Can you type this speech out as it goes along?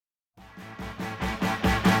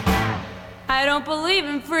I don't believe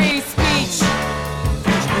in free speech.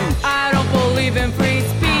 I don't believe in free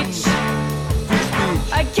speech.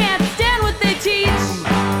 I can't stand what they teach.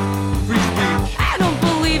 I don't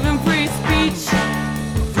believe in free speech.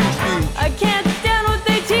 I can't stand what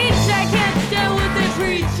they teach. I can't stand what they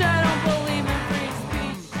preach. I don't believe in free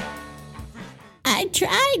speech. I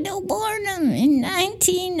tried to warn them in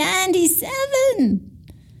 1997.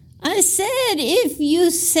 I said, if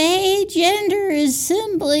you say gender is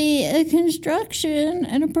simply a construction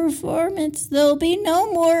and a performance, there'll be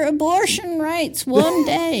no more abortion rights one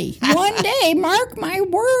day. One day, mark my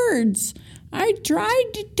words. I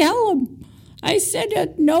tried to tell them. I said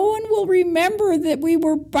that no one will remember that we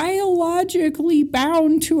were biologically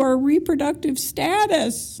bound to our reproductive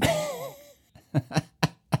status.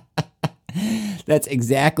 That's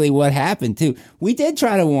exactly what happened, too. We did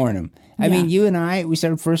try to warn them. I mean, you and I, we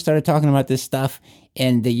first started talking about this stuff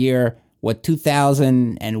in the year,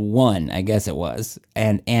 2001, I guess it was.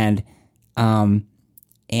 And at the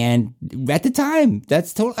time,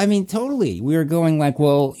 totally. We were going like,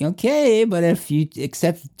 well, okay, but if you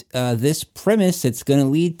accept this premise, it's going to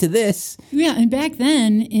lead to this. Yeah, and back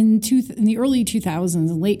then, in the early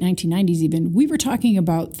 2000s, late 1990s even, we were talking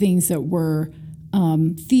about things that were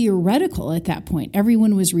theoretical at that point.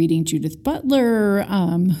 Everyone was reading Judith Butler,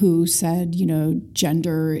 who said,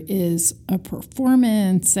 gender is a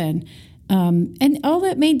performance, and all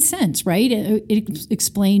that made sense, right? It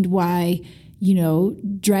explained why,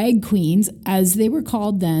 drag queens, as they were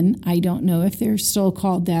called then, I don't know if they're still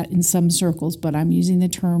called that in some circles, but I'm using the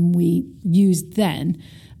term we used then.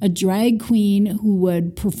 A drag queen who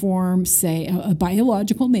would perform, say, a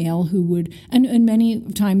biological male who would, and many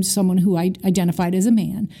times someone who identified as a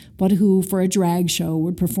man, but who for a drag show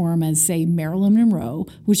would perform as, say, Marilyn Monroe,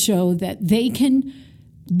 would show that they can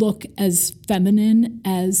look as feminine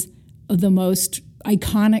as the most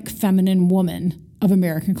iconic feminine woman of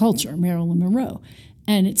American culture, Marilyn Monroe.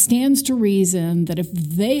 And it stands to reason that if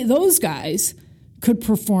those guys could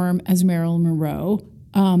perform as Marilyn Monroe,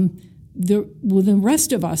 the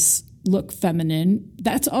rest of us look feminine.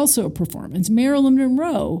 That's also a performance. Marilyn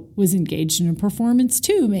Monroe was engaged in a performance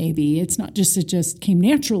too, maybe. It's not just it just came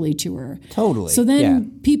naturally to her. Totally. So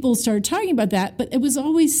then people started talking about that, but it was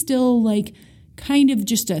always still like kind of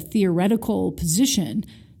just a theoretical position.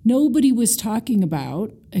 Nobody was talking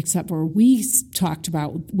about, except for we talked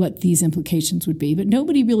about what these implications would be, but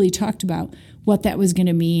nobody really talked about what that was going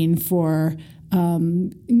to mean for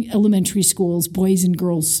elementary schools, boys and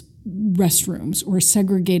girls restrooms, or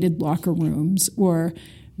segregated locker rooms, or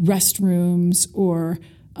restrooms, or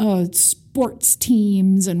sports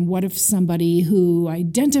teams. And what if somebody who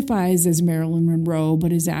identifies as Marilyn Monroe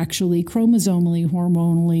but is actually chromosomally,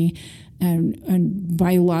 hormonally, and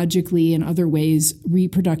biologically in other ways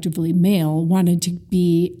reproductively male wanted to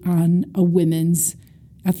be on a women's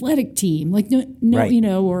athletic team? Like, right.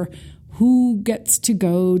 Or who gets to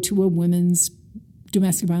go to a women's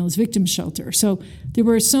domestic violence victim shelter? So there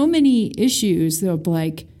were so many issues of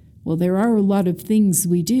like, well, there are a lot of things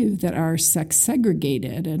we do that are sex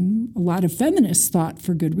segregated, and a lot of feminists thought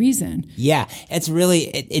for good reason. Yeah, it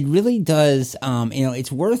really does.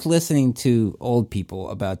 It's worth listening to old people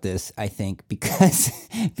about this, I think, because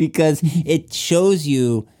it shows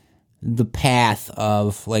you the path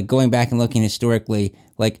of like going back and looking historically,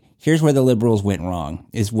 like here's where the liberals went wrong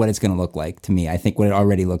is what it's going to look like to me. I think what it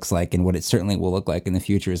already looks like and what it certainly will look like in the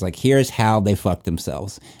future is like, here's how they fucked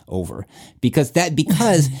themselves over. Because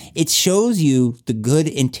it shows you the good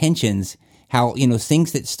intentions, how,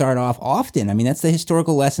 things that start off often. I mean, that's the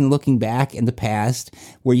historical lesson looking back in the past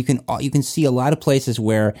where you can see a lot of places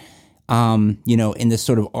where, in this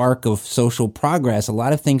sort of arc of social progress, a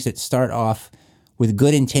lot of things that start off with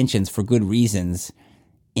good intentions for good reasons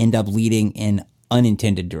end up leading in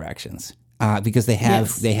unintended directions, because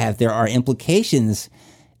there are implications,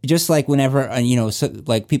 just like whenever,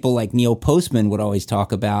 like people like Neil Postman would always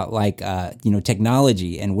talk about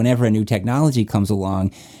technology. And whenever a new technology comes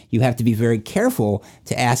along, you have to be very careful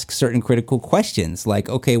to ask certain critical questions like,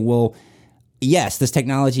 okay, well, yes, this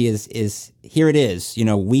technology is here it is,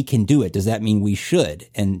 we can do it. Does that mean we should?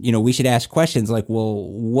 And, we should ask questions like, well,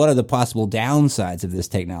 what are the possible downsides of this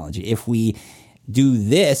technology? If we do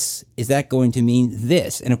this, is that going to mean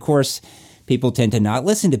this? And of course, people tend to not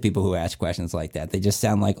listen to people who ask questions like that. They just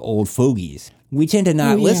sound like old fogies. We tend to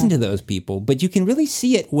not listen to those people, but you can really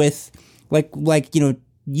see it with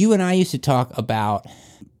you and I used to talk about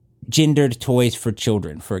gendered toys for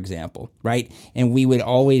children, for example, right? And we would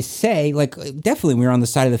always say, like, definitely we were on the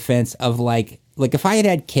side of the fence of like if I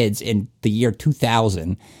had kids in the year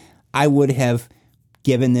 2000, I would have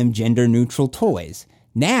given them gender neutral toys.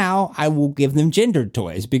 Now I will give them gendered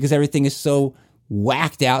toys because everything is so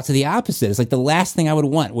whacked out to the opposite. It's like the last thing I would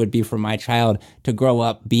want would be for my child to grow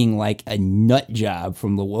up being like a nut job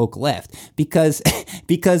from the woke left, because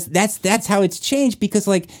that's how it's changed. Because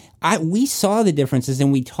like we saw the differences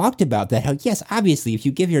and we talked about that. How yes, obviously, if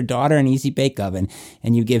you give your daughter an Easy Bake Oven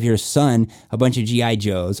and you give your son a bunch of G.I.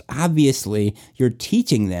 Joes, obviously you're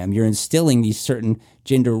teaching them, you're instilling these certain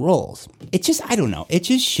gender roles. It just, I don't know. It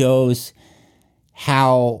just shows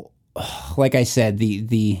how, like I said,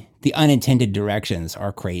 the unintended directions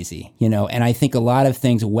are crazy, you know, and I think a lot of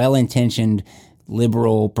things, well-intentioned,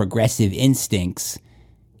 liberal, progressive instincts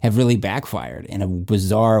have really backfired in a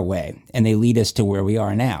bizarre way, and they lead us to where we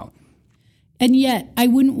are now. And yet, I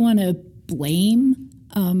wouldn't want to blame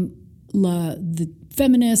the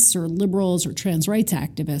feminists or liberals or trans rights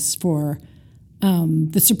activists for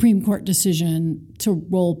the Supreme Court decision to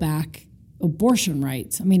roll back abortion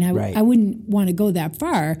rights. I mean, I wouldn't want to go that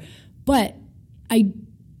far, but I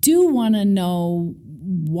do want to know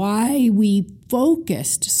why we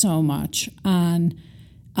focused so much on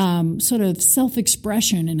sort of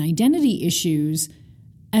self-expression and identity issues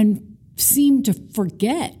and seem to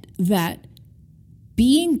forget that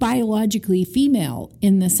being biologically female,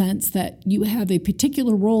 in the sense that you have a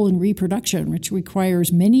particular role in reproduction, which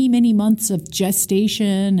requires many, many months of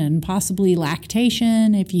gestation and possibly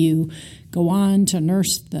lactation if you go on to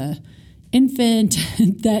nurse the infant,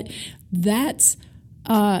 that's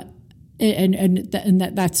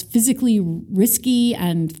that's physically risky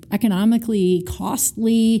and economically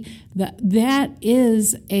costly. That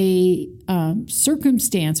is a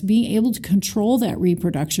circumstance. Being able to control that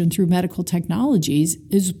reproduction through medical technologies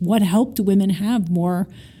is what helped women have more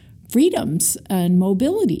freedoms and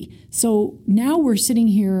mobility. So now we're sitting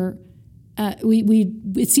here.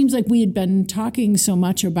 It seems like we had been talking so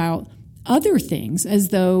much about other things as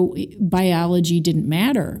though biology didn't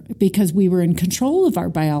matter because we were in control of our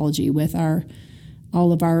biology with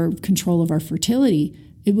all of our control of our fertility.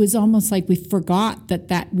 It was almost like we forgot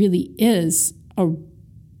that really is a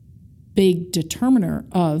big determiner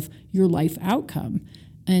of your life outcome.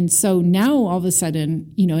 And so now all of a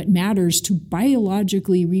sudden, you know, it matters to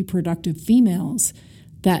biologically reproductive females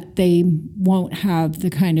that they won't have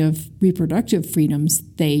the kind of reproductive freedoms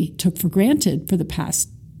they took for granted for the past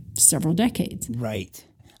several decades. Right.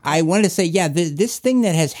 I wanted to say, yeah, this thing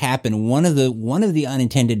that has happened, one of the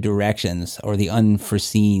unintended directions or the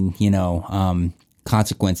unforeseen,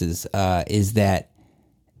 consequences is that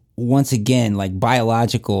once again, like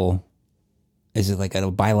biological, is it like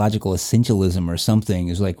a biological essentialism or something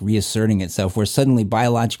is like reasserting itself, where suddenly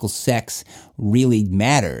biological sex really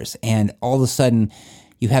matters, and all of a sudden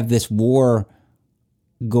you have this war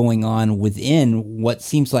going on within what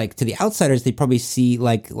seems like to the outsiders they probably see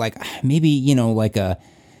like maybe like a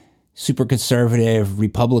super conservative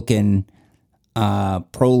Republican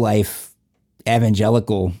pro-life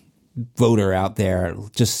evangelical voter out there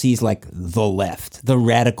just sees like the left, the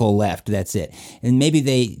radical left, that's it. And maybe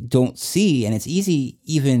they don't see, and it's easy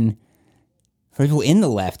even for people in the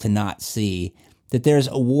left to not see that there's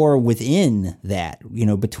a war within that,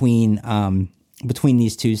 between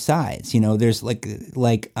these two sides. There's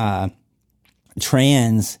like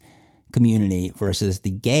trans community versus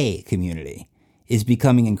the gay community is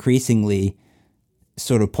becoming increasingly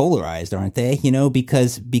sort of polarized, aren't they?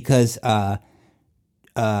 Because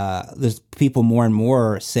there's people more and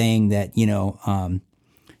more saying that,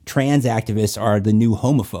 trans activists are the new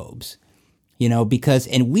homophobes.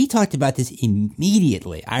 And we talked about this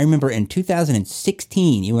immediately. I remember in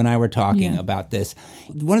 2016, you and I were talking about this.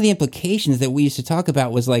 One of the implications that we used to talk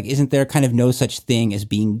about was like, isn't there kind of no such thing as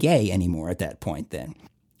being gay anymore at that point then?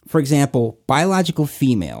 For example, biological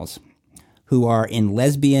females who are in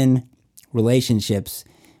lesbian relationships,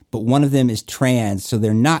 but one of them is trans, so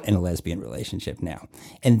they're not in a lesbian relationship now.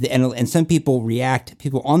 And some people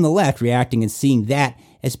on the left reacting and seeing that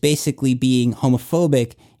as basically being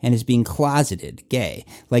homophobic and as being closeted gay.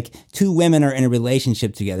 Like two women are in a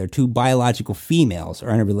relationship together, two biological females are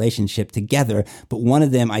in a relationship together, but one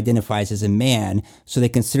of them identifies as a man, so they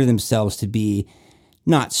consider themselves to be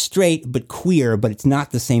not straight, but queer, but it's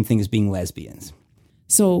not the same thing as being lesbians.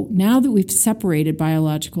 So now that we've separated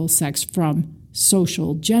biological sex from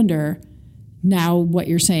social gender, now what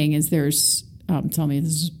you're saying is tell me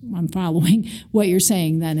this is, I'm following, what you're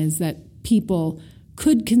saying then is that people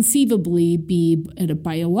could conceivably be at a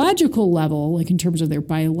biological level, like in terms of their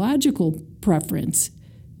biological preference,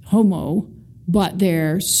 homo, but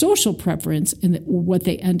their social preference and what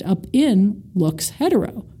they end up in looks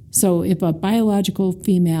hetero. So if a biological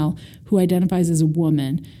female who identifies as a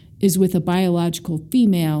woman is with a biological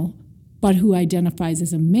female but who identifies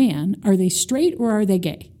as a man, are they straight or are they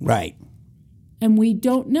gay? Right. And we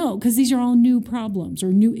don't know because these are all new problems or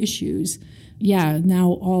new issues. Yeah,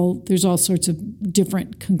 now there's all sorts of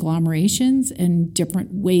different conglomerations and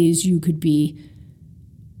different ways you could be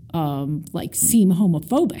seem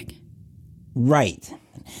homophobic. Right.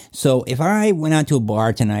 So if I went out to a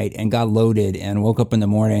bar tonight and got loaded and woke up in the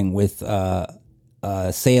morning with a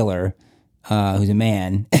sailor who's a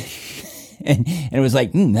man, and it was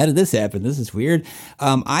like, how did this happen? This is weird.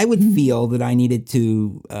 I would feel that I needed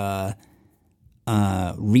to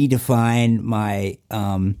redefine my.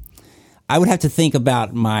 I would have to think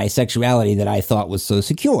about my sexuality that I thought was so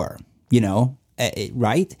secure.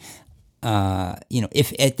 Right?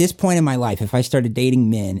 If at this point in my life, if I started dating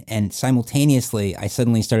men and simultaneously I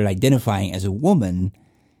suddenly started identifying as a woman,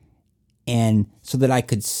 and so that I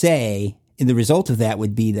could say, and the result of that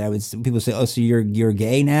would be that people say, "Oh, so you're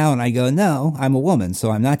gay now?" And I go, "No, I'm a woman,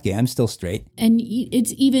 so I'm not gay. I'm still straight." And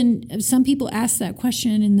it's even some people asked that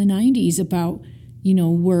question in the 90s about,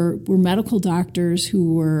 were medical doctors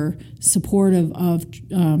who were supportive of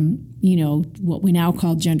what we now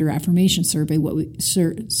call gender affirmation surgery,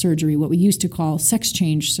 what we used to call sex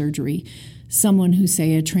change surgery. Someone who,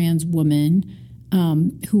 say, a trans woman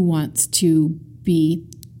who wants to be,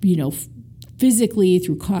 physically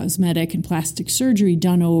through cosmetic and plastic surgery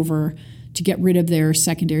done over to get rid of their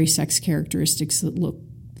secondary sex characteristics that look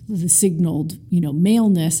the signaled,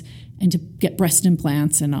 maleness, and to get breast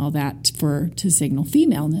implants and all that to signal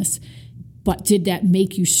femaleness. But did that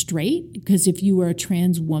make you straight? Because if you were a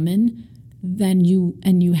trans woman, then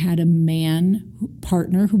you had a man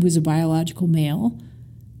partner who was a biological male,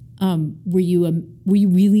 were you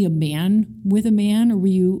really a man with a man, or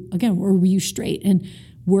were you straight? And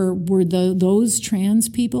were those trans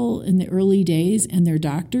people in the early days and their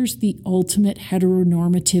doctors the ultimate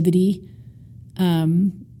heteronormativity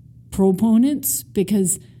proponents?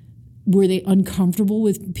 Because were they uncomfortable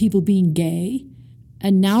with people being gay?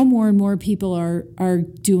 And now more and more people are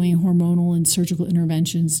doing hormonal and surgical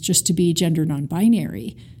interventions just to be gender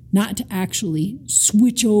non-binary, not to actually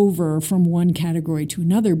switch over from one category to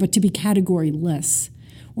another, but to be categoryless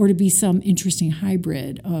or to be some interesting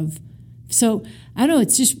hybrid of. So I don't know,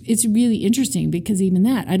 it's really interesting because even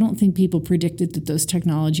that, I don't think people predicted that those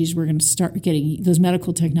technologies were going to start getting, those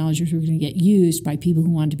medical technologies were going to get used by people who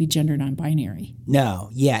wanted to be gender non-binary.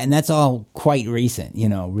 No, yeah, and that's all quite recent,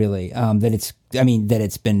 really, that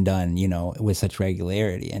it's been done, with such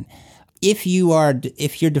regularity. And if you're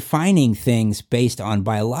defining things based on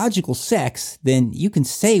biological sex, then you can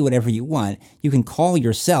say whatever you want. You can call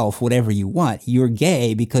yourself whatever you want. You're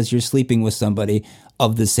gay because you're sleeping with somebody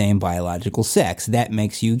of the same biological sex. That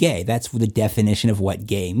makes you gay. That's the definition of what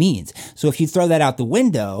gay means. So if you throw that out the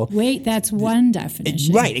window... Wait, that's one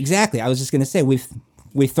definition. Right, exactly. I was just going to say, we've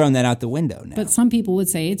thrown that out the window now. But some people would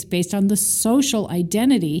say it's based on the social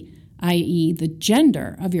identity, i.e. the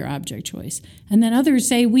gender of your object choice. And then others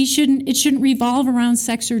say it shouldn't revolve around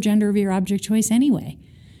sex or gender of your object choice anyway,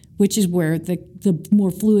 which is where the more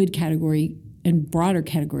fluid category and broader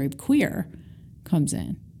category of queer comes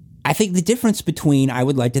in. I think the difference between, I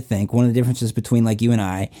would like to think, one of the differences between like you and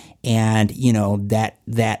I and,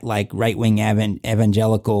 that like right-wing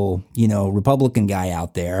evangelical, Republican guy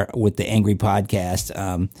out there with the angry podcast,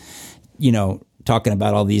 talking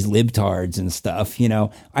about all these libtards and stuff,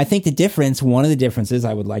 I think one of the differences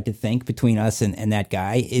I would like to think between us and that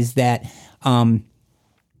guy is that,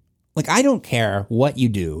 I don't care what you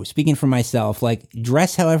do. Speaking for myself,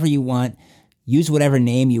 dress however you want, use whatever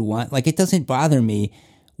name you want. It doesn't bother me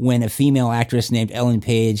when a female actress named Ellen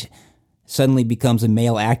Page suddenly becomes a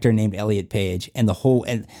male actor named Elliot Page, and the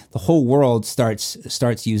whole world starts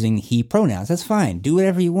using he pronouns. That's fine. Do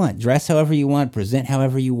whatever you want. Dress however you want. Present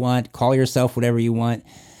however you want. Call yourself whatever you want.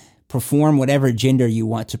 Perform whatever gender you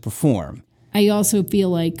want to perform. I also feel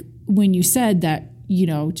like when you said that,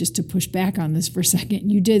 just to push back on this for a second,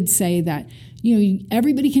 you did say that,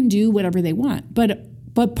 everybody can do whatever they want,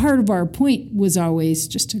 But part of our point was always,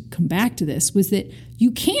 just to come back to this, was that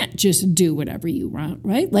you can't just do whatever you want,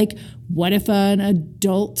 right? What if an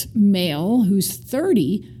adult male who's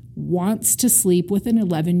 30 wants to sleep with an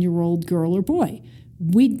 11-year-old girl or boy?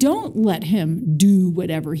 We don't let him do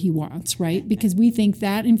whatever he wants, right? Because we think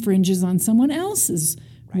that infringes on someone else's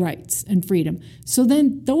rights and freedom. So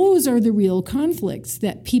then those are the real conflicts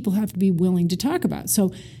that people have to be willing to talk about.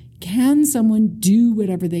 So can someone do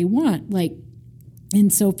whatever they want?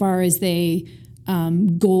 Insofar as they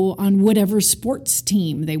go on whatever sports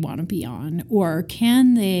team they want to be on? Or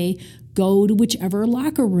can they go to whichever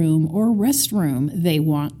locker room or restroom they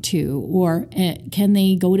want to? Or can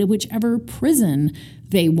they go to whichever prison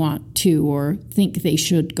they want to or think they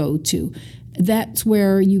should go to? That's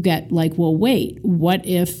where you get like, well, wait, what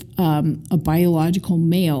if a biological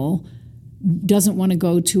male doesn't want to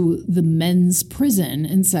go to the men's prison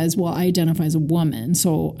and says, well, I identify as a woman,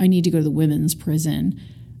 so I need to go to the women's prison?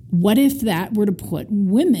 What if that were to put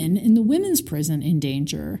women in the women's prison in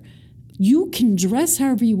danger? You can dress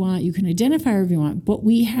however you want, you can identify however you want, but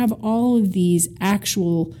we have all of these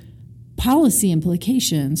actual policy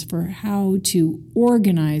implications for how to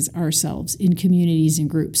organize ourselves in communities and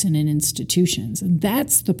groups and in institutions. And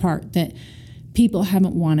that's the part that people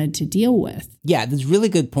haven't wanted to deal with. Yeah, there's really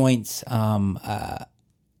good points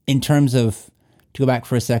in terms of, to go back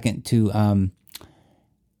for a second to, when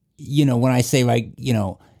I say, like,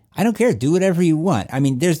 I don't care, do whatever you want. I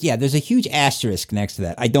mean, there's a huge asterisk next to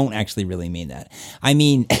that. I don't actually really mean that. I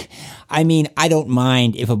mean, I don't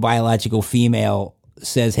mind if a biological female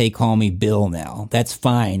says, hey, call me Bill now. That's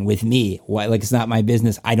fine with me. Why? Like, it's not my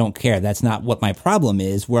business. I don't care. That's not what my problem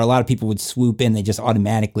is. Where a lot of people would swoop in, they just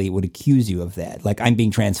automatically would accuse you of that. Like, I'm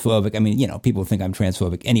being transphobic. I mean, people think I'm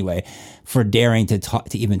transphobic anyway. For daring to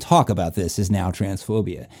even talk about this is now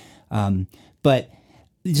transphobia. But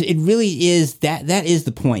it really is that is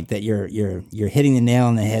the point that you're hitting the nail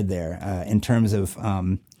on the head there, in terms of,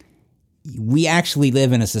 we actually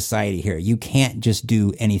live in a society here. You can't just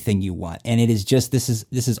do anything you want. And it is just, this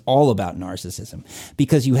is all about narcissism,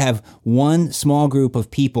 because you have one small group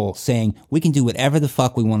of people saying we can do whatever the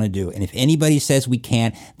fuck we want to do. And if anybody says we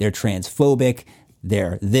can't, they're transphobic,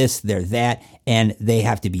 they're this, they're that, and they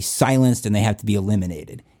have to be silenced and they have to be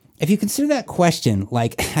eliminated. If you consider that question,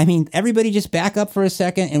 everybody just back up for a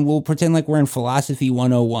second and we'll pretend like we're in philosophy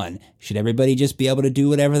 101. Should everybody just be able to do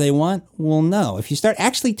whatever they want? Well, no. If you start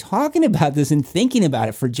actually talking about this and thinking about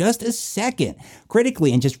it for just a second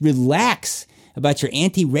critically and just relax about your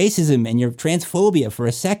anti-racism and your transphobia for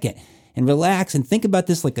a second and relax and think about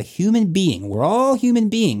this like a human being. We're all human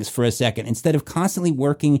beings for a second, instead of constantly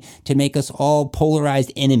working to make us all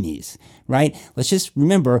polarized enemies, right? Let's just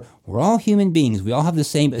remember, we're all human beings. We all have the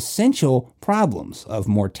same essential problems of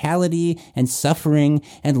mortality and suffering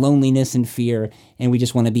and loneliness and fear, and we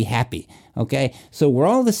just want to be happy, okay? So we're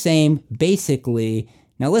all the same, basically.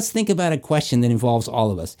 Now let's think about a question that involves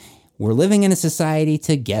all of us. We're living in a society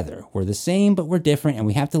together. We're the same, but we're different, and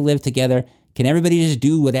we have to live together. Can everybody just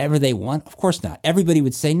do whatever they want? Of course not. Everybody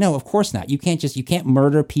would say, no, of course not. You can't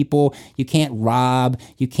murder people. You can't rob.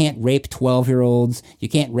 You can't rape 12-year-olds. You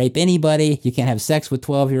can't rape anybody. You can't have sex with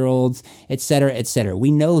 12-year-olds, et cetera, et cetera.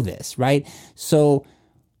 We know this, right? So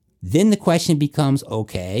then the question becomes,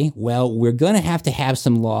 okay, well, we're going to have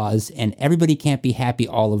some laws, and everybody can't be happy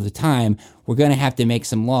all of the time. We're going to have to make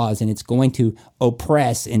some laws, and it's going to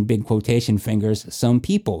oppress, in big quotation fingers, some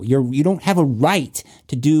people. You don't have a right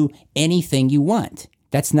to do anything you want.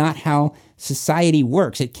 That's not how society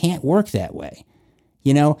works. It can't work that way.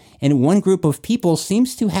 And one group of people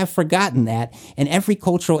seems to have forgotten that, and every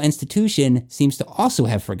cultural institution seems to also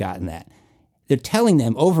have forgotten that. They're telling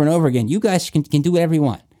them over and over again, you guys can do whatever you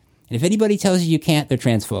want. And if anybody tells you can't, they're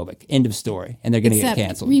transphobic. End of story. And they're going to get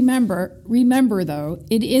canceled. Remember, though,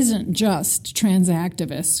 it isn't just trans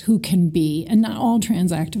activists who can be, and not all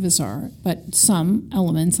trans activists are, but some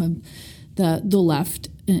elements of the left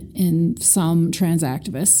in some trans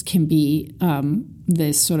activists can be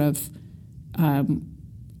this sort of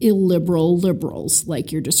illiberal liberals,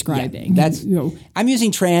 like you're describing. Yeah, I'm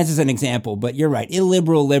using trans as an example, but you're right.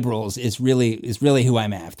 Illiberal liberals is really who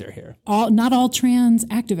I'm after here. Not all trans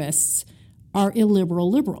activists are illiberal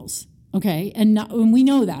liberals. Okay, and we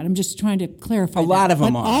know that. I'm just trying to clarify. A lot of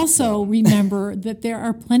them are. Also, remember that there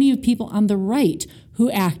are plenty of people on the right who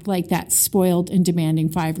act like that spoiled and demanding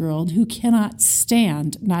 5-year-old who cannot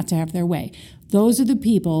stand not to have their way. Those are the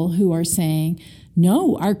people who are saying,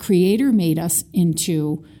 no, our Creator made us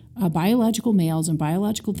into biological males and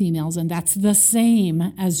biological females, and that's the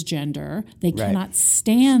same as gender. They cannot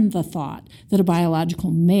stand the thought that a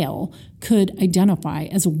biological male could identify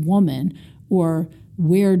as a woman or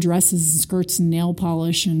wear dresses and skirts and nail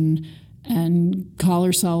polish and call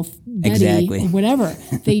herself Betty or whatever.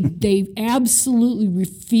 They absolutely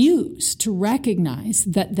refuse to recognize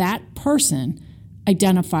that person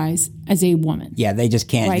identifies as a woman. Yeah, they just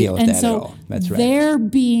can't deal with that at all. That's right. They're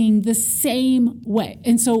being the same way.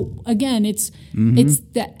 And so again, it's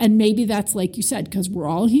that, and maybe that's like you said, because we're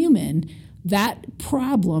all human, that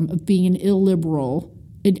problem of being illiberalism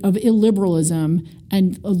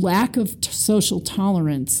and a lack of social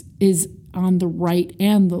tolerance is on the right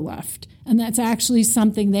and the left. And that's actually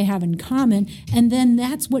something they have in common. And then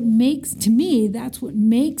that's what makes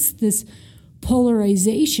this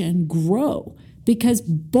polarization grow, because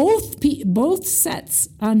both sets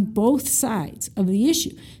on both sides of the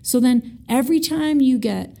issue. So then every time you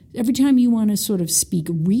want to sort of speak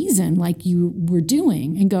reason like you were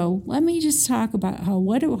doing and go, let me just talk about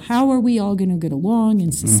how are we all going to get along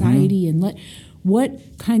in society, and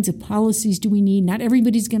what kinds of policies do we need? Not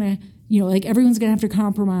everybody's going to, everyone's going to have to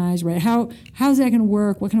compromise, right? How's that going to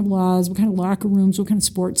work? What kind of laws? What kind of locker rooms? What kind of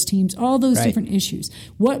sports teams? All those different issues.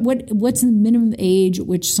 What's the minimum age at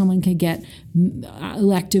which someone can get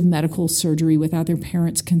elective medical surgery without their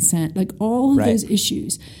parents' consent? Like all of those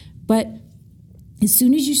issues. But as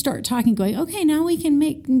soon as you start talking, going, okay, now we can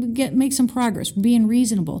make some progress, we're being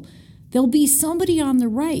reasonable, there'll be somebody on the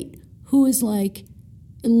right who is like,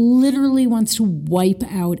 literally wants to wipe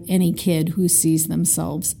out any kid who sees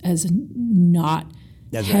themselves as not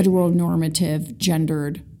heteronormative,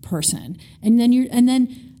 gendered person. And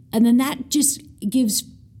then that just gives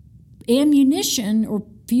ammunition or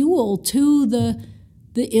fuel to the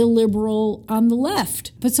illiberal on the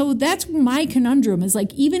left. But so that's my conundrum, is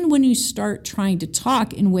like, even when you start trying to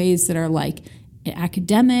talk in ways that are like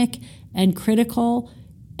academic and critical,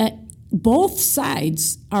 both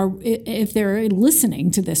sides are, if they're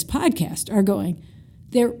listening to this podcast, are going,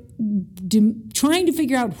 they're trying to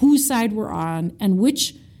figure out whose side we're on and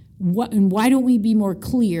and why don't we be more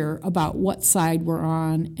clear about what side we're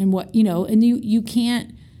on and what, and you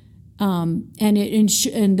can't, and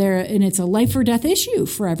it's a life or death issue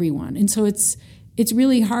for everyone. And so it's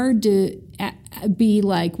really hard to be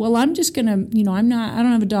like, well, I'm just going to, I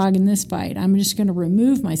don't have a dog in this fight. I'm just going to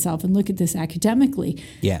remove myself and look at this academically.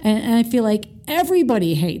 Yeah. And I feel like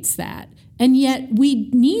everybody hates that. And yet we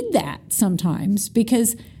need that sometimes,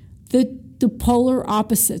 because the polar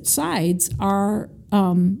opposite sides are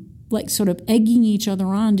like sort of egging each other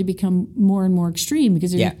on to become more and more extreme,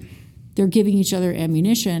 because they're giving each other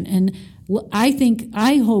ammunition. And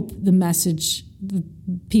I hope the message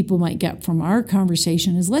people might get from our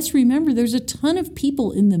conversation is, let's remember there's a ton of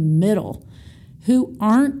people in the middle who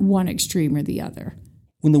aren't one extreme or the other.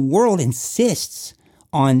 When the world insists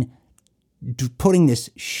on putting this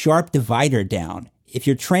sharp divider down, if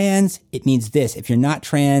you're trans, it means this. If you're not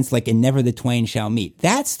trans, like, and never the twain shall meet.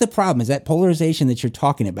 That's the problem, is that polarization that you're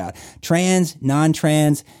talking about. Trans,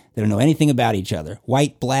 non-trans, they don't know anything about each other.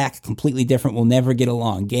 White, black, completely different, will never get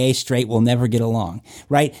along. Gay, straight, will never get along,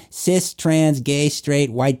 right? Cis, trans, gay,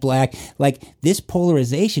 straight, white, black. Like, this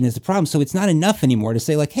polarization is the problem. So it's not enough anymore to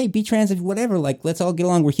say, like, hey, be trans, whatever, like, let's all get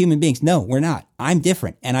along. We're human beings. No, we're not. I'm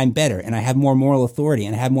different, and I'm better, and I have more moral authority,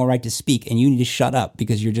 and I have more right to speak, and you need to shut up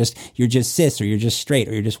because you're just cis, or you're just straight,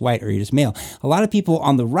 or you're just white, or you're just male. A lot of people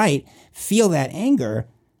on the right feel that anger,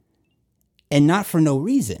 and not for no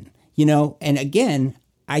reason, and again,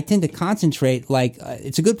 I tend to concentrate, like,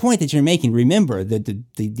 it's a good point that you're making. Remember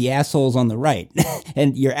the assholes on the right.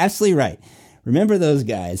 And you're absolutely right. Remember those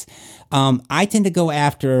guys. I tend to go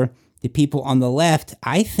after the people on the left,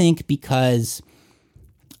 I think, because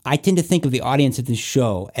I tend to think of the audience of this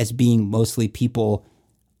show as being mostly people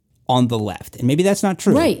on the left. And maybe that's not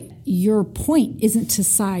true. Right. Your point isn't to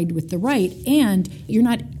side with the right, and you're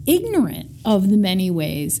not ignorant of the many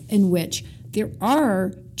ways in which there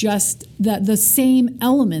are just the same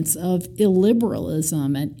elements of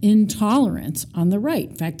illiberalism and intolerance on the right.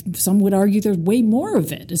 In fact, some would argue there's way more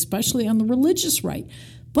of it, especially on the religious right.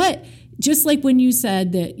 But just like when you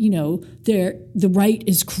said that, the right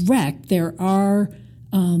is correct, there are,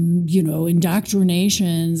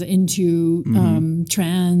 indoctrinations into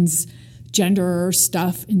transgender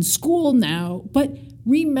stuff in school now. But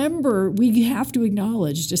remember, we have to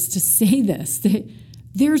acknowledge, just to say this, that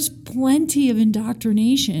there's plenty of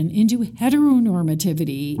indoctrination into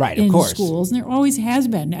heteronormativity in schools, and there always has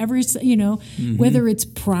been. Whether it's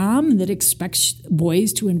prom that expects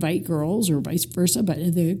boys to invite girls or vice versa, but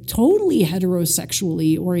they're totally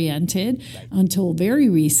heterosexually oriented until very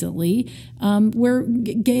recently, where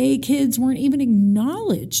gay kids weren't even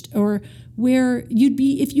acknowledged, or where you'd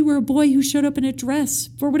be, if you were a boy who showed up in a dress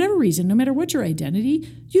for whatever reason, no matter what your identity,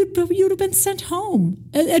 you'd have been sent home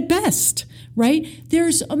at best, right?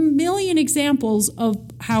 There's a million examples of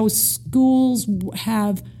how schools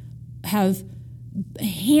have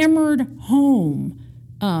hammered home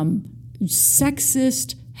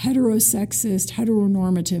sexist,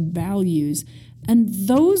 heteronormative values, and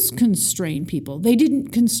those constrain people. They didn't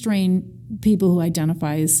constrain people who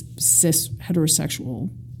identify as cis heterosexual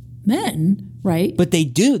men, right? But they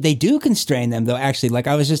do constrain them though, actually. Like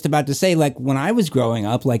I was just about to say, like when I was growing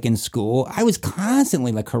up, like in school, I was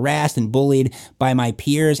constantly like harassed and bullied by my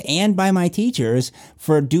peers and by my teachers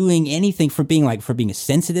for doing anything, for being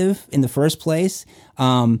sensitive in the first place.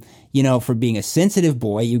 For being a sensitive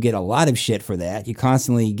boy, you get a lot of shit for that. You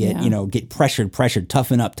constantly get, get pressured,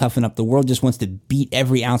 toughen up. The world just wants to beat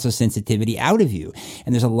every ounce of sensitivity out of you.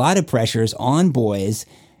 And there's a lot of pressures on boys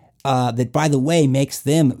that, by the way, makes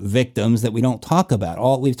them victims that we don't talk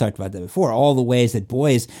about. We've talked about that before. All the ways that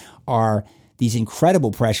boys are these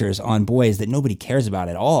incredible pressures on boys that nobody cares about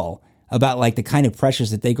at all. About like the kind of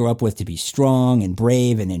pressures that they grow up with to be strong and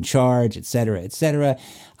brave and in charge, et cetera, et cetera.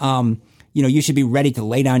 You should be ready to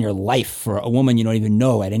lay down your life for a woman you don't even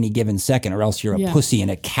know at any given second, or else you're a pussy and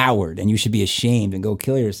a coward, and you should be ashamed and go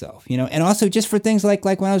kill yourself. And also just for things like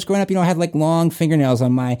when I was growing up, I had like long fingernails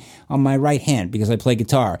on my right hand because I play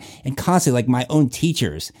guitar, and constantly like my own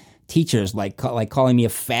teachers like calling me a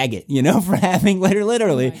faggot, for having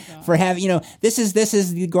literally for having, this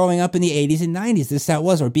is growing up in the 80s and 90s. This is how it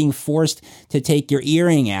was, or being forced to take your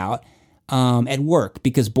earring out at work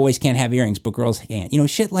because boys can't have earrings but girls can,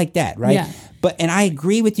 shit like that, right? Yeah. And I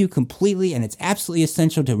agree with you completely, and it's absolutely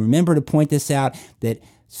essential to remember to point this out, that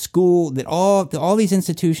all these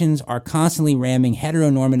institutions are constantly ramming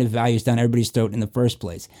heteronormative values down everybody's throat in the first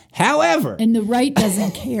place. However, and the right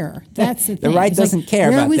doesn't care. That's the thing. The right doesn't care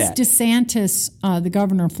about that. Where was DeSantis, the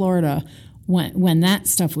governor of Florida, when that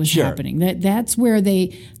stuff was happening? That's where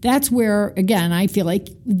again I feel like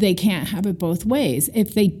they can't have it both ways.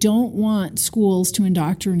 If they don't want schools to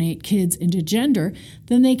indoctrinate kids into gender,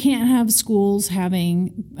 then they can't have schools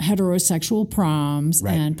having heterosexual proms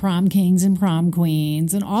and prom kings and prom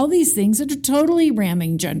queens and all these things that are totally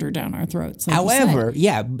ramming gender down our throats. Like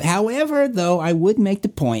However, though, I would make the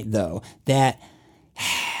point though that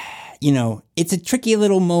it's a tricky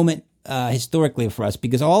little moment historically for us,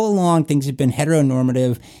 because all along things have been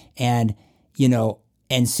heteronormative and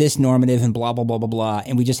cis-normative and blah, blah, blah, blah, blah,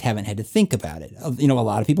 and we just haven't had to think about it. A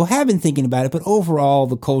lot of people have been thinking about it, but overall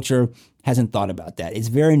the culture hasn't thought about that. It's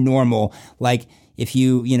very normal. Like if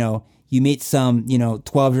you meet some,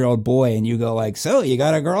 12-year-old boy and you go like, so you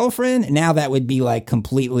got a girlfriend? Now that would be like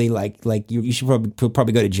completely like you should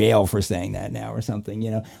probably go to jail for saying that now or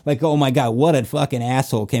something, like, oh my God, what a fucking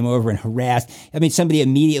asshole came over and harassed. I mean, somebody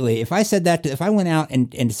immediately, if I went out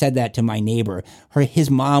and said that to my neighbor,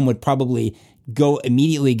 his mom would probably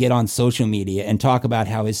immediately get on social media and talk about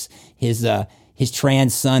how his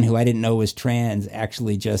trans son, who I didn't know was trans,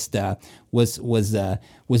 actually just was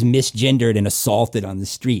misgendered and assaulted on the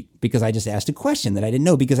street because I just asked a question that I didn't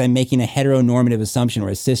know, because I'm making a heteronormative assumption or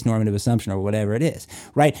a cis-normative assumption or whatever it is,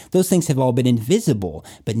 right? Those things have all been invisible,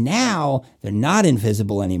 but now they're not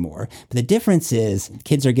invisible anymore. But the difference is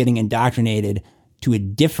kids are getting indoctrinated to a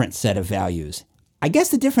different set of values. I guess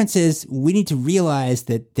the difference is we need to realize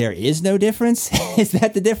that there is no difference. Is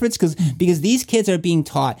that the difference? Because these kids are being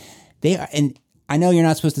taught, and I know you're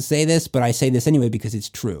not supposed to say this, but I say this anyway because it's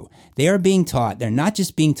true. They are being taught, they're not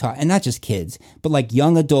just being taught, and not just kids, but like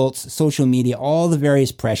young adults, social media, all the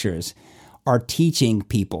various pressures are teaching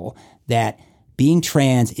people that being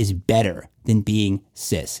trans is better than being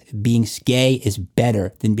cis. Being gay is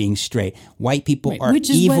better than being straight. White people are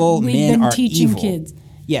evil, men are evil. Kids.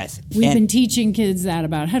 Yes. We've been teaching kids that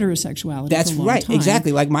about heterosexuality. That's for a long right. time.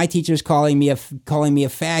 Exactly. Like my teacher's calling me a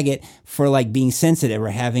faggot for like being sensitive or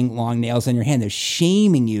having long nails on your hand. They're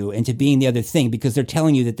shaming you into being the other thing because they're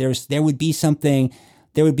telling you that there would be something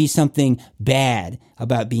bad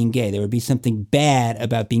about being gay. There would be something bad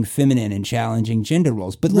about being feminine and challenging gender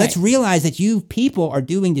roles. But let's realize that you people are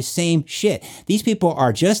doing the same shit. These people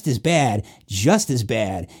are just as bad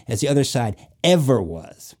as the other side ever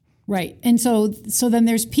was. Right. And so then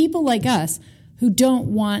there's people like us who don't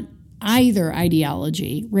want either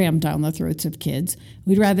ideology rammed down the throats of kids.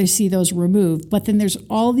 We'd rather see those removed. But then there's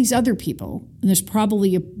all these other people, and there's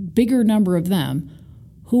probably a bigger number of them,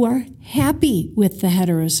 who are happy with the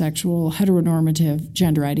heteronormative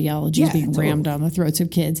gender ideologies being rammed down the throats of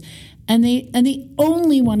kids. And they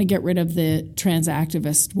only want to get rid of the trans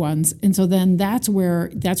activist ones. And so then that's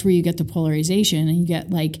where you get the polarization, and you get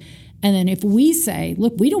like, and then if we say,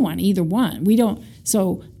 look, we don't want either one, we don't.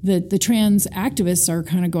 So the trans activists are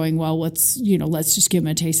kind of going, well, let's just give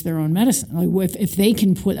them a taste of their own medicine. Like if they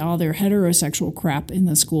can put all their heterosexual crap in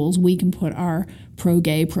the schools, we can put our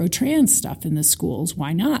pro-gay, pro-trans stuff in the schools.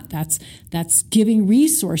 Why not? That's giving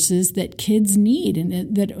resources that kids need,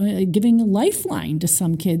 and that giving a lifeline to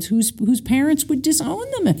some kids whose parents would disown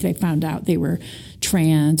them if they found out they were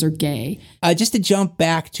trans or gay. Just to jump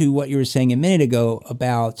back to what you were saying a minute ago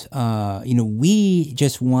about, we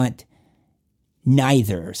just want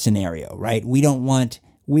neither scenario, right? I don't want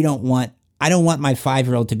my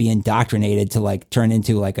 5-year-old to be indoctrinated to like turn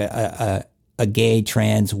into like a gay,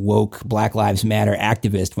 trans, woke, Black Lives Matter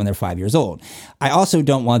activist when they're 5 years old. I also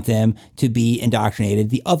don't want them to be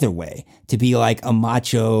indoctrinated the other way, to be like a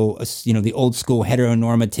macho, the old school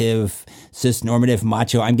heteronormative, cisnormative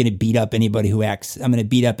macho. I'm going to beat up any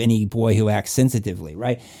boy who acts sensitively,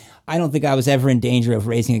 right? I don't think I was ever in danger of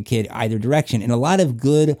raising a kid either direction. And a lot of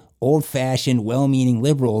good, old-fashioned, well-meaning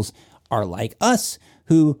liberals are like us,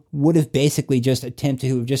 who would have basically just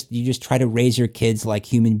you just try to raise your kids like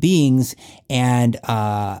human beings and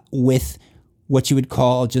with what you would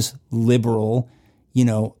call just liberal,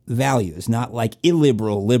 values, not like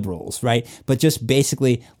illiberal liberals, right? But just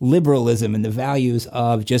basically liberalism and the values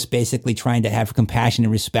of just basically trying to have compassion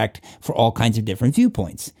and respect for all kinds of different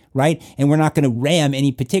viewpoints, right? And we're not going to ram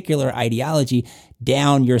any particular ideology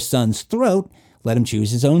down your son's throat. Let him choose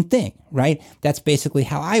his own thing, right? That's basically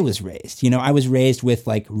how I was raised. I was raised with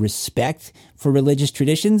like respect for religious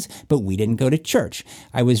traditions, but we didn't go to church.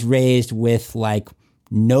 I was raised with like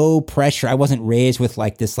no pressure. I wasn't raised with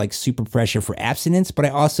like this like super pressure for abstinence, but I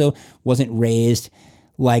also wasn't raised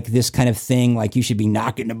like this kind of thing, like you should be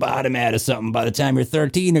knocking the bottom out of something by the time you're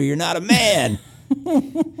 13 or you're not a man.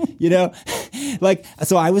 Like,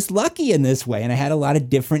 so I was lucky in this way and I had a lot of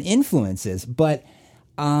different influences, but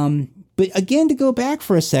again, to go back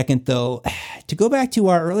for a second, though, to go back to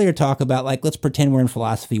our earlier talk about, like, let's pretend we're in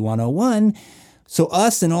Philosophy 101. So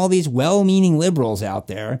us and all these well-meaning liberals out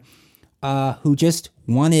there who just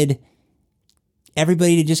wanted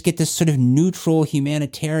everybody to just get this sort of neutral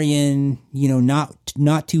humanitarian,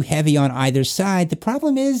 not too heavy on either side. The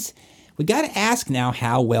problem is we got to ask now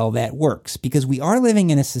how well that works, because we are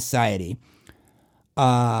living in a society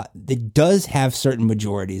that does have certain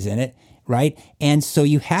majorities in it. Right. And so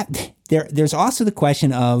there's also the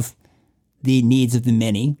question of the needs of the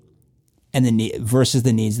many and versus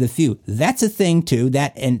the needs of the few. That's a thing, too,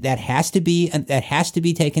 that has to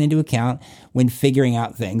be taken into account when figuring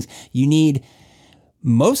out things. You need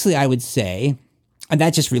mostly, I would say, and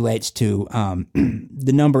that just relates to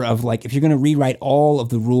the number of, like, if you're going to rewrite all of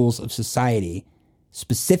the rules of society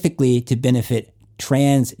specifically to benefit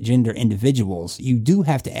transgender individuals, you do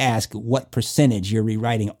have to ask what percentage you're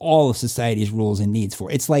rewriting all of society's rules and needs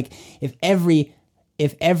for. It's like if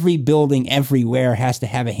every building everywhere has to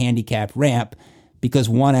have a handicap ramp because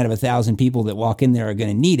 1 out of 1,000 people that walk in there are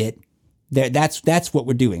going to need it, that's what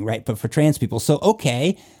we're doing, right? But for trans people. So,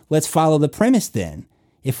 okay, let's follow the premise then.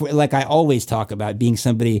 If we're, like I always talk about, being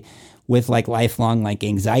somebody with like lifelong like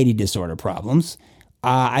anxiety disorder problems,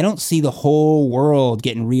 I don't see the whole world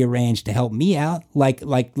getting rearranged to help me out. Like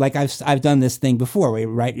I've done this thing before,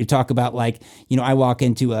 right? You talk about like, I walk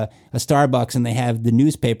into a Starbucks and they have the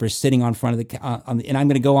newspapers sitting on front of and I'm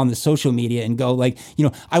going to go on the social media and go like,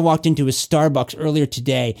 I walked into a Starbucks earlier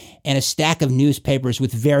today and a stack of newspapers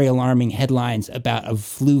with very alarming headlines about a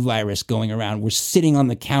flu virus going around were sitting on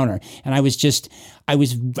the counter. And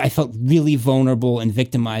I felt really vulnerable and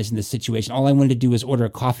victimized in this situation. All I wanted to do was order a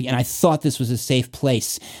coffee, and I thought this was a safe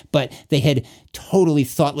place, but they had totally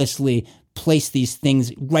thoughtlessly placed these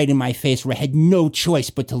things right in my face where I had no choice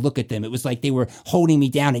but to look at them. It was like they were holding me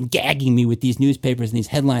down and gagging me with these newspapers and these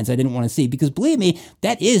headlines I didn't want to see, because believe me,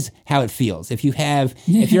 that is how it feels. If you're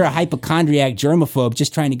a hypochondriac germaphobe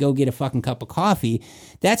just trying to go get a fucking cup of coffee,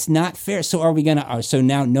 that's not fair. So so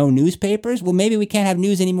now no newspapers? Well, maybe we can't have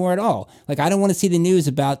news anymore at all. Like, I don't want to see the news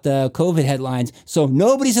about the COVID headlines, so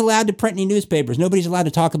nobody's allowed to print any newspapers. Nobody's allowed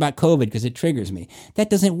to talk about COVID because it triggers me. That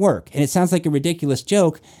doesn't work. And it sounds like a ridiculous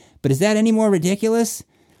joke, but is that any more ridiculous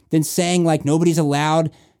than saying like nobody's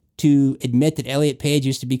allowed to admit that Elliot Page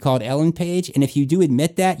used to be called Ellen Page? And if you do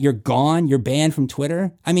admit that, you're gone, you're banned from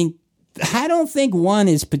Twitter? I mean, I don't think one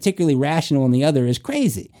is particularly rational and the other is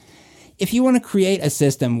crazy. If you want to create a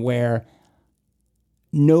system where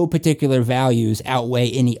no particular values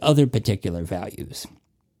outweigh any other particular values,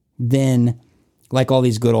 then like all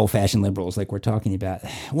these good old-fashioned liberals like we're talking about,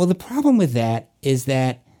 well, the problem with that is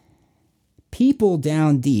that people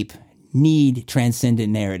down deep need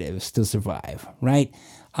transcendent narratives to survive, right?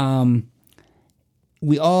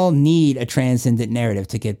 We all need a transcendent narrative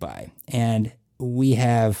to get by. And we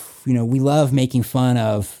love making fun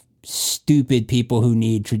of stupid people who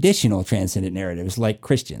need traditional transcendent narratives like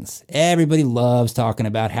Christians. Everybody loves talking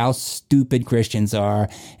about how stupid Christians are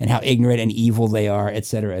and how ignorant and evil they are, et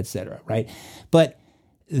cetera, right? But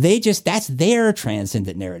that's their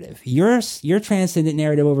transcendent narrative. Your transcendent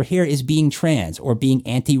narrative over here is being trans or being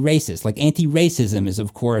anti-racist. Like, anti-racism is,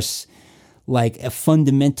 of course, like a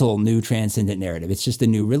fundamental new transcendent narrative. It's just a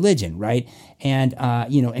new religion, right? And,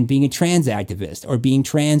 and being a trans activist or being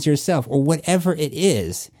trans yourself or whatever it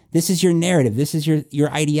is, this is your narrative. This is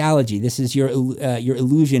your ideology. This is your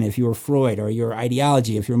illusion if you're Freud, or your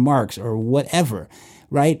ideology if you're Marx, or whatever,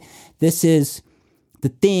 right? This is the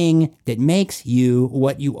thing that makes you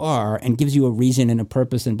what you are and gives you a reason and a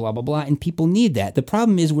purpose and blah, blah, blah. And people need that. The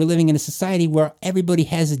problem is we're living in a society where everybody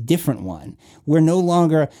has a different one. We're no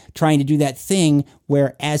longer trying to do that thing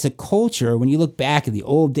where, as a culture, when you look back at the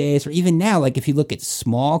old days, or even now, like if you look at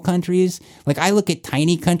small countries, like I look at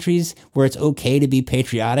tiny countries where it's okay to be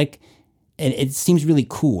patriotic, and it seems really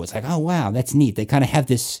cool. It's like, oh, wow, that's neat. They kind of have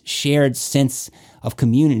this shared sense of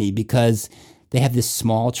community because they have this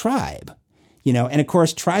small tribe. And of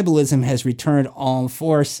course, tribalism has returned en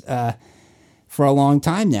force for a long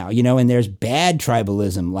time now, and there's bad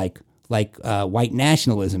tribalism like white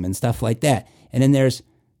nationalism and stuff like that. And then there's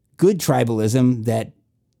good tribalism that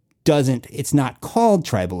it's not called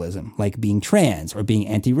tribalism, like being trans or being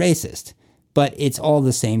anti-racist, but it's all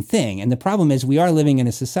the same thing. And the problem is we are living in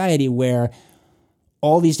a society where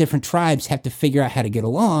all these different tribes have to figure out how to get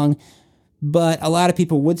along. But a lot of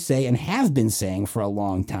people would say, and have been saying for a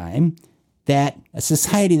long time, that a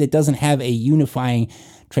society that doesn't have a unifying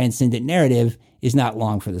transcendent narrative is not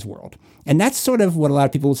long for this world. And that's sort of what a lot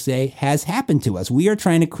of people say has happened to us. We are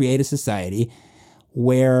trying to create a society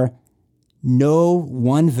where no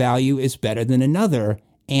one value is better than another.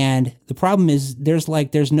 And the problem is there's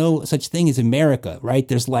no such thing as America, right?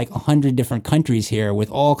 There's like 100 different countries here with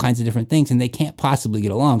all kinds of different things, and they can't possibly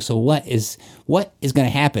get along. So what is going to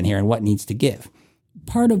happen here, and what needs to give?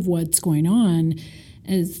 Part of what's going on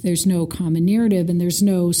is there's no common narrative and there's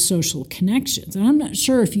no social connections. And I'm not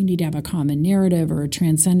sure if you need to have a common narrative or a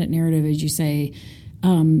transcendent narrative, as you say,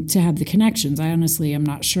 to have the connections. I honestly am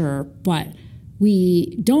not sure. But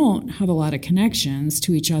we don't have a lot of connections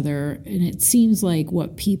to each other. And it seems like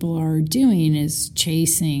what people are doing is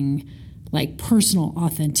chasing like personal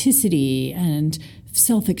authenticity and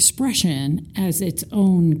self-expression as its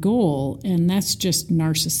own goal, and that's just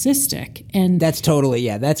narcissistic. And that's totally,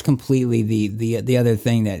 that's completely the other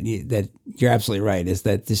thing that you're absolutely right, is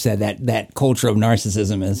that just that culture of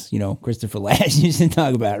narcissism, as Christopher Lasch used to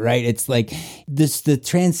talk about, right? It's like the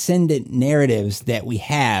transcendent narratives that we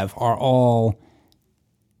have are all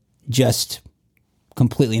just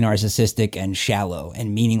completely narcissistic and shallow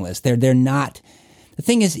and meaningless. They're not. The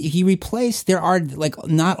thing is, if you replace, there are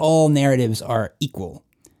not all narratives are equal,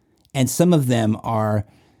 and some of them are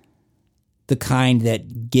the kind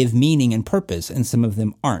that give meaning and purpose, and some of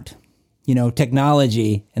them aren't.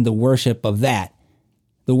 Technology and the worship of that,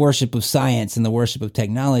 the worship of science and the worship of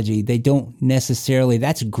technology, they don't necessarily.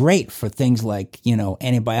 That's great for things like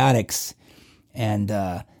antibiotics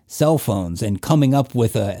and cell phones and coming up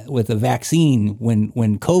with a vaccine when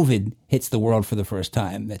COVID hits the world for the first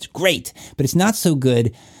time. That's great, but it's not so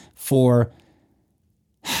good for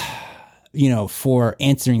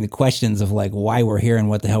answering the questions of like why we're here and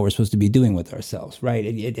what the hell we're supposed to be doing with ourselves, right?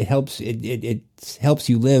 It helps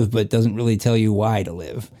you live, but doesn't really tell you why to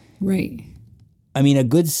live. Right. I mean, a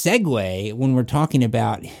good segue when we're talking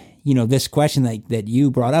about this question that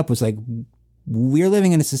you brought up was like, we're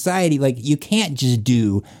living in a society like you can't just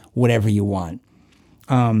do whatever you want.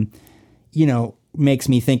 Makes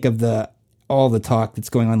me think of all the talk that's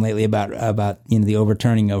going on lately about the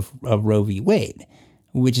overturning of Roe v. Wade,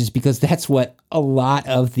 which is because that's what a lot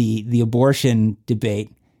of the abortion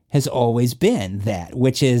debate has always been,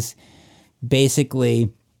 which is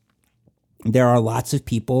basically there are lots of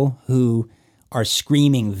people who are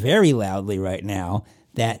screaming very loudly right now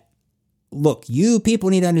that, look, you people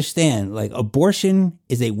need to understand, like, abortion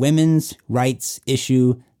is a women's rights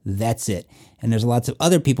issue. That's it. And there's lots of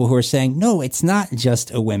other people who are saying, no, it's not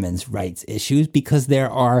just a women's rights issue because there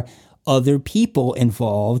are other people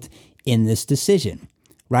involved in this decision,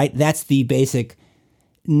 right? That's the basic,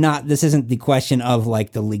 this isn't the question of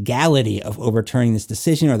like the legality of overturning this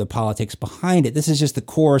decision or the politics behind it. This is just the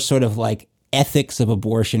core sort of like ethics of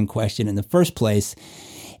abortion question in the first place.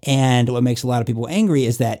 And what makes a lot of people angry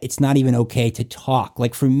is that it's not even okay to talk.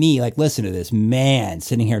 Like for me, like listen to this man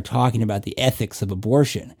sitting here talking about the ethics of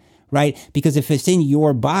abortion, right? Because if it's in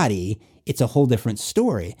your body, it's a whole different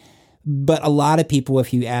story. But a lot of people,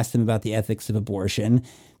 if you ask them about the ethics of abortion,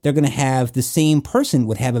 they're going to have the same person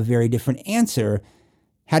would have a very different answer.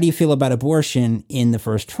 How do you feel about abortion in the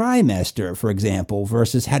first trimester, for example,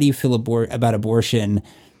 versus how do you feel about abortion?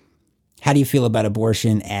 How do you feel about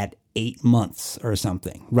abortion at 8 months or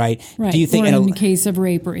something, right? Right. Do you think or in the case of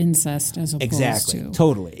rape or incest, as opposed exactly, to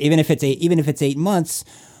totally. Even if it's 8 months,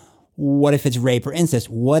 what if it's rape or incest?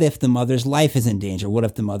 What if the mother's life is in danger? What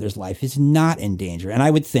if the mother's life is not in danger? And I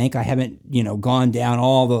would think, I haven't, gone down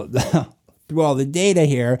all the through all the data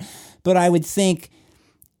here, but I would think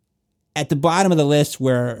at the bottom of the list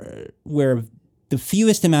where the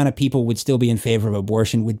fewest amount of people would still be in favor of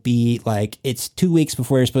abortion would be like, it's 2 weeks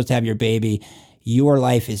before you're supposed to have your baby. Your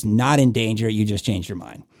life is not in danger. You just changed your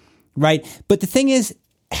mind. Right. But the thing is,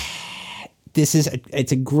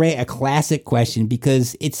 it's a classic question,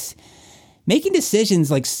 because it's making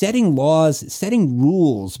decisions, like setting laws, setting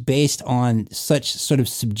rules based on such sort of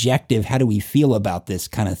subjective, how do we feel about this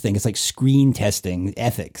kind of thing? It's like screen testing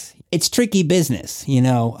ethics. It's tricky business,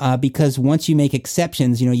 because once you make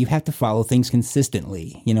exceptions, you have to follow things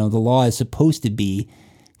consistently. The law is supposed to be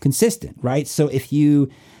consistent, right? So if you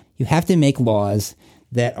have to make laws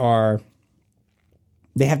that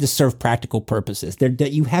they have to serve practical purposes.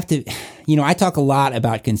 You have to, I talk a lot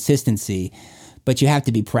about consistency, but you have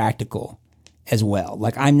to be practical as well.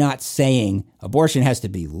 Like, I'm not saying abortion has to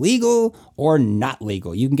be legal or not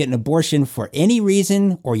legal. You can get an abortion for any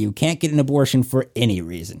reason, or you can't get an abortion for any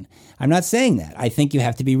reason. I'm not saying that. I think you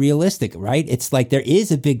have to be realistic, right? It's like there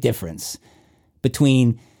is a big difference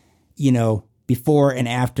between, before and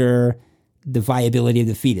after the viability of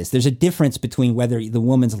the fetus. There's a difference between whether the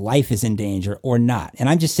woman's life is in danger or not. And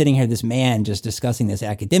I'm just sitting here, this man, just discussing this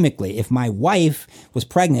academically. If my wife was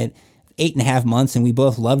pregnant 8.5 months and we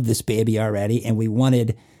both loved this baby already, and we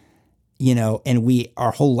wanted,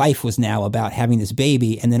 our whole life was now about having this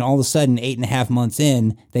baby, and then all of a sudden 8.5 months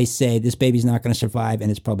in, they say this baby's not going to survive and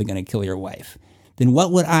it's probably going to kill your wife, then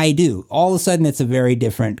what would I do? All of a sudden it's a very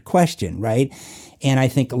different question, right? And I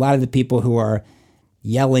think a lot of the people who are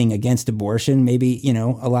yelling against abortion, maybe,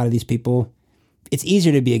 a lot of these people, it's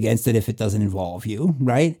easier to be against it if it doesn't involve you,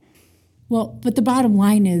 right? Well, but the bottom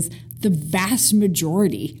line is the vast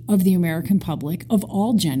majority of the American public of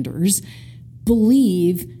all genders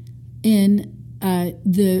believe in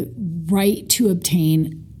the right to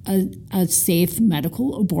obtain a safe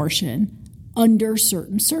medical abortion under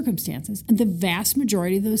certain circumstances. And the vast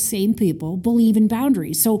majority of those same people believe in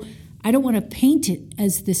boundaries. So I don't want to paint it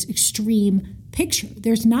as this extreme picture.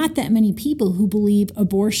 There's not that many people who believe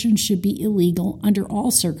abortion should be illegal under all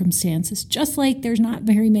circumstances, just like there's not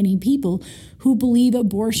very many people who believe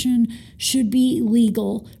abortion should be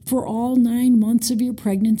legal for all 9 months of your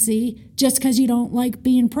pregnancy just because you don't like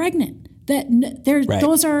being pregnant. Right.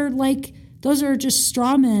 Those are just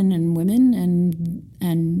straw men and women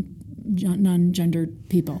and non-gendered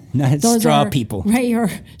people. People. Right, or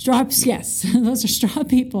straw, yes. Those are straw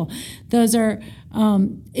people. Those are,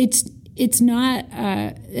 it's not,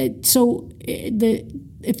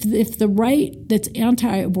 if the right that's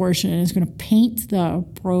anti-abortion is going to paint the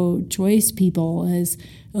pro-choice people as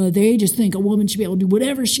they just think a woman should be able to do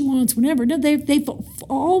whatever she wants whenever. No, they've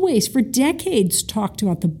always, for decades, talked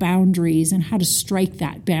about the boundaries and how to strike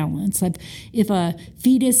that balance. Like, if a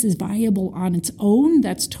fetus is viable on its own,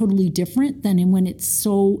 that's totally different than when it's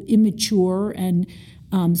so immature and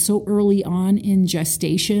so early on in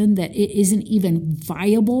gestation that it isn't even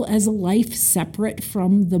viable as a life separate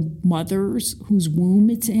from the mother's whose womb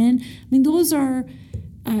it's in. I mean, those are,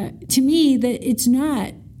 to me, that it's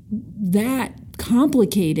not that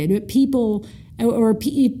complicated. But people,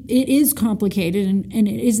 it is complicated, and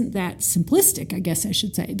it isn't that simplistic, I guess I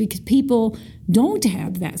should say, because people don't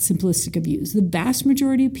have that simplistic of views. The vast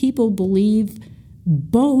majority of people believe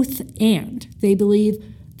both, and they believe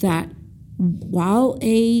that while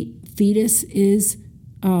a fetus is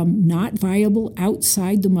not viable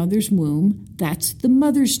outside the mother's womb, that's the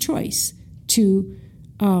mother's choice to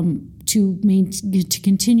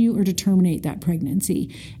continue or to terminate that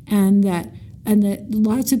pregnancy, and that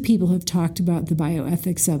lots of people have talked about the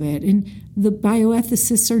bioethics of it, and the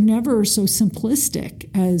bioethicists are never so simplistic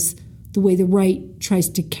as the way the right tries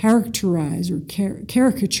to characterize or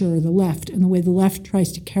caricature the left, and the way the left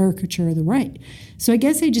tries to caricature the right. So I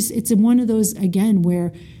guess it's in one of those, again,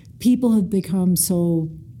 where people have become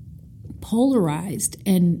so polarized,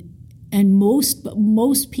 and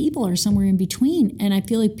most people are somewhere in between. And I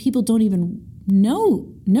feel like people don't even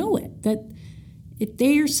know it, that if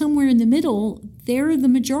they are somewhere in the middle, they're the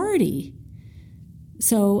majority.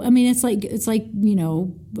 So, I mean, it's like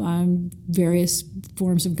various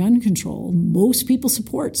forms of gun control. Most people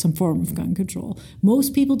support some form of gun control.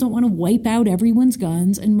 Most people don't want to wipe out everyone's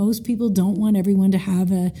guns, and most people don't want everyone to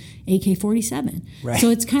have a AK-47. Right. So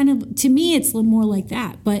it's kind of, to me, it's a little more like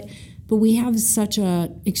that. But we have such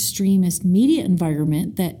a extremist media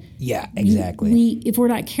environment that exactly. If we're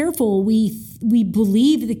not careful, we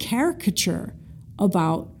believe the caricature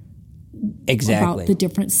about Exactly. about the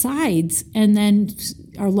different sides, and then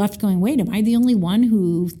are left going, wait, am I the only one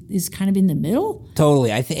who is kind of in the middle?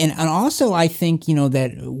 Totally. And also I think,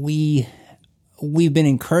 that we've been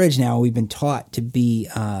encouraged now, we've been taught to be,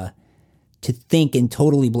 to think in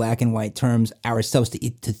totally black and white terms ourselves,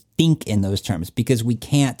 to think in those terms, because we've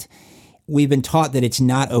been taught that it's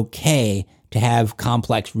not okay to have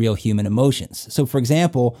complex, real human emotions. So for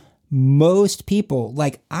example, most people,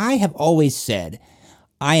 like I have always said,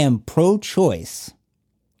 I am pro-choice,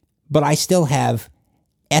 but I still have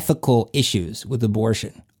ethical issues with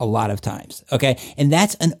abortion a lot of times. Okay. And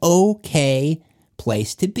that's an okay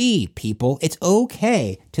place to be, people. It's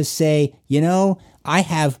okay to say, I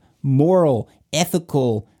have moral,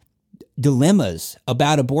 ethical dilemmas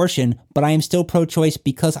about abortion, but I am still pro-choice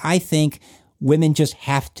because I think women just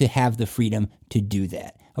have to have the freedom to do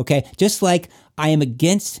that. Okay. Just like I am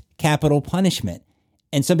against capital punishment.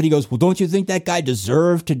 And somebody goes, well, don't you think that guy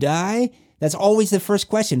deserved to die? That's always the first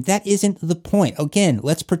question. That isn't the point. Again,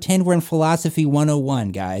 let's pretend we're in philosophy 101,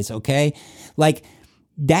 guys, okay? Like,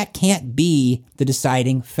 that can't be the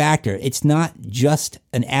deciding factor. It's not just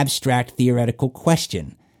an abstract theoretical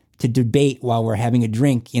question to debate while we're having a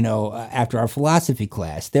drink, after our philosophy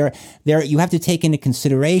class. There, you have to take into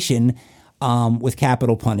consideration with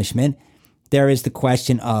capital punishment, there is the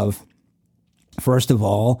question of, first of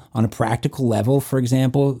all, on a practical level, for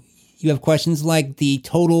example, you have questions like the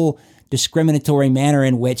total discriminatory manner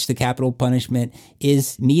in which the capital punishment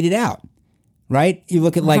is meted out, right? You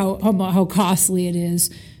look at like how costly it is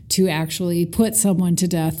to actually put someone to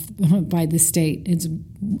death by the state.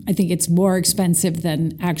 I think it's more expensive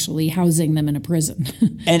than actually housing them in a prison.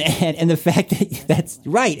 and the fact that that's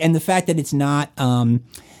right, and the fact that it's not.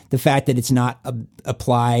 The fact that it's not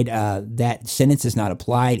applied, that sentence is not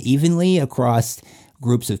applied evenly across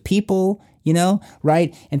groups of people,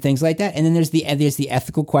 right? And things like that. And then there's the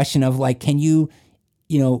ethical question of like, can you,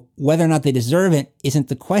 whether or not they deserve it isn't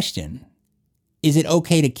the question. Is it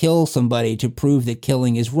okay to kill somebody to prove that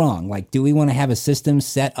killing is wrong? Like, do we want to have a system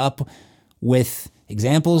set up with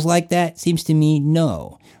examples like that? Seems to me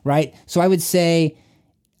no, right? So I would say,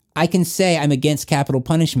 I can say I'm against capital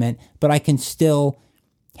punishment, but I can still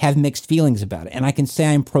have mixed feelings about it. And I can say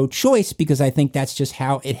I'm pro-choice because I think that's just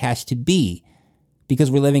how it has to be, because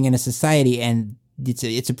we're living in a society and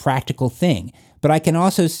it's a practical thing. But I can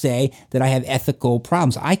also say that I have ethical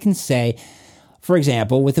problems. I can say, for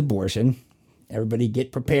example, with abortion, everybody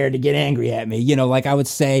get prepared to get angry at me. Like I would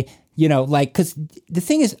say, because the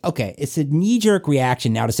thing is, okay, it's a knee-jerk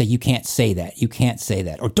reaction now to say you can't say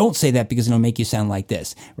that, or don't say that because it'll make you sound like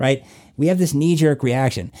this, right? We have this knee-jerk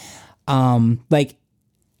reaction.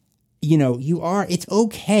 It's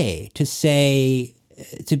okay to say,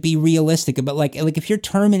 to be realistic about like if you're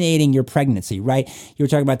terminating your pregnancy, right? You were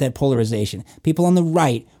talking about that polarization. People on the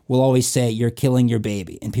right will always say you're killing your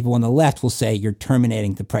baby, and people on the left will say you're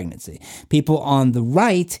terminating the pregnancy. People on the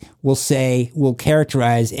right will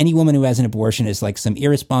characterize any woman who has an abortion as like some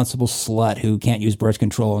irresponsible slut who can't use birth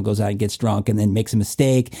control and goes out and gets drunk and then makes a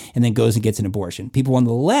mistake and then goes and gets an abortion. People on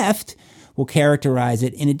the left will characterize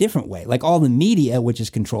it in a different way. Like all the media, which is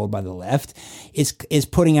controlled by the left, is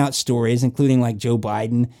putting out stories, including like Joe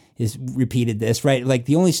Biden has repeated this, right? Like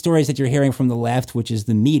the only stories that you're hearing from the left, which is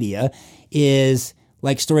the media, is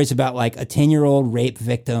like stories about like a 10-year-old rape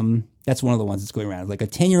victim. That's one of the ones that's going around. Like a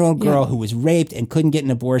 10-year-old girl who was raped and couldn't get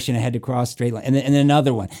an abortion and had to cross straight line. And then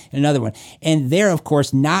another one, and another one. And they're, of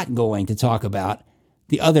course, not going to talk about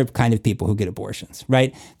the other kind of people who get abortions,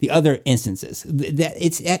 right? The other instances.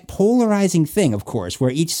 It's that polarizing thing, of course, where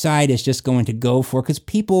each side is just going to go for, because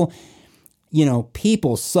people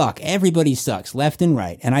suck. Everybody sucks, left and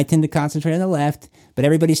right. And I tend to concentrate on the left, but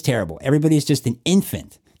everybody's terrible. Everybody's just an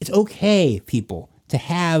infant. It's okay, people, to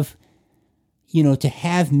have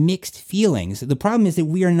mixed feelings. The problem is that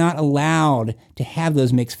we are not allowed to have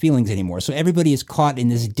those mixed feelings anymore. So everybody is caught in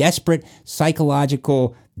this desperate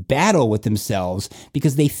psychological battle with themselves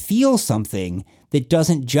because they feel something that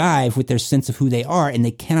doesn't jive with their sense of who they are, and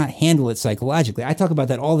they cannot handle it psychologically. I talk about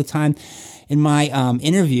that all the time in my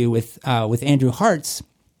interview with Andrew Hartz.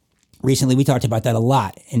 Recently, we talked about that a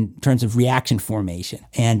lot in terms of reaction formation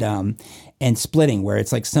and splitting, where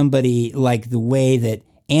it's like somebody, like the way that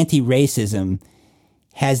anti-racism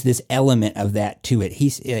has this element of that to it.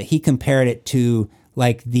 He compared it to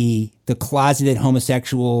like the closeted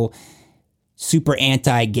homosexual, super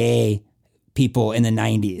anti-gay people in the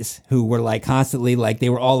 90s who were like constantly like, they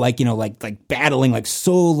were all like, like battling like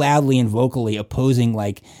so loudly and vocally opposing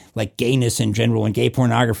like gayness in general and gay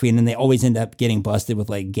pornography. And then they always end up getting busted with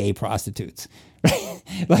like gay prostitutes,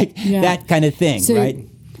 right? That kind of thing, right?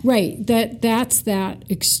 Right. That's that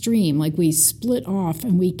extreme. Like we split off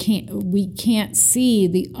and we can't see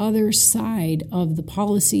the other side of the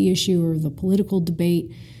policy issue or the political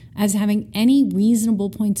debate as having any reasonable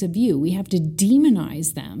points of view. We have to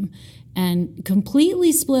demonize them and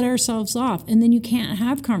completely split ourselves off. And then you can't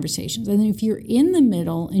have conversations. And then if you're in the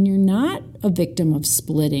middle and you're not a victim of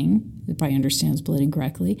splitting, if I understand splitting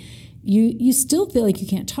correctly, you still feel like you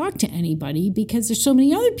can't talk to anybody because there's so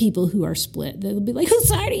many other people who are split. They'll be like, whose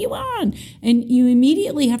side are you on? And you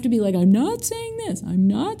immediately have to be like, I'm not saying this. I'm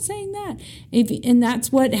not saying that. And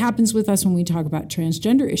that's what happens with us when we talk about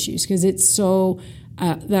transgender issues, because it's so,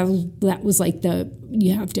 that was like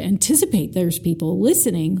you have to anticipate there's people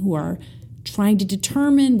listening who are trying to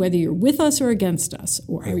determine whether you're with us or against us,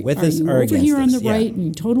 or are you over here on the right and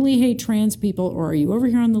you totally hate trans people, or are you over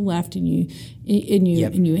here on the left and you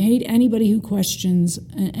hate anybody who questions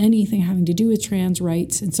anything having to do with trans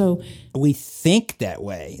rights. And so we think that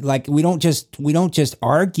way. Like we don't just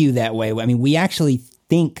argue that way. I mean, we actually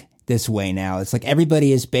think this way now. It's like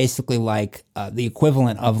everybody is basically like the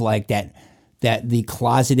equivalent of like that the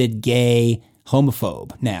closeted gay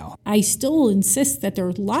homophobe now. I still insist that there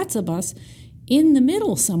are lots of us in the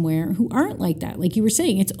middle somewhere who aren't like that. Like you were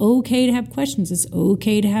saying, it's okay to have questions. It's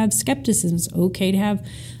okay to have skepticism. It's okay to have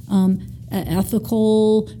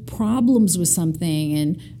ethical problems with something.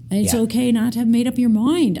 And it's okay not to have made up your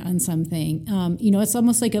mind on something. It's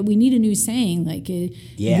almost like we need a new saying, like,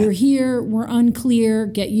 we're here, we're unclear,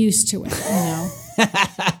 get used to it,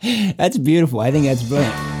 That's beautiful. I think that's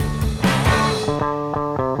brilliant.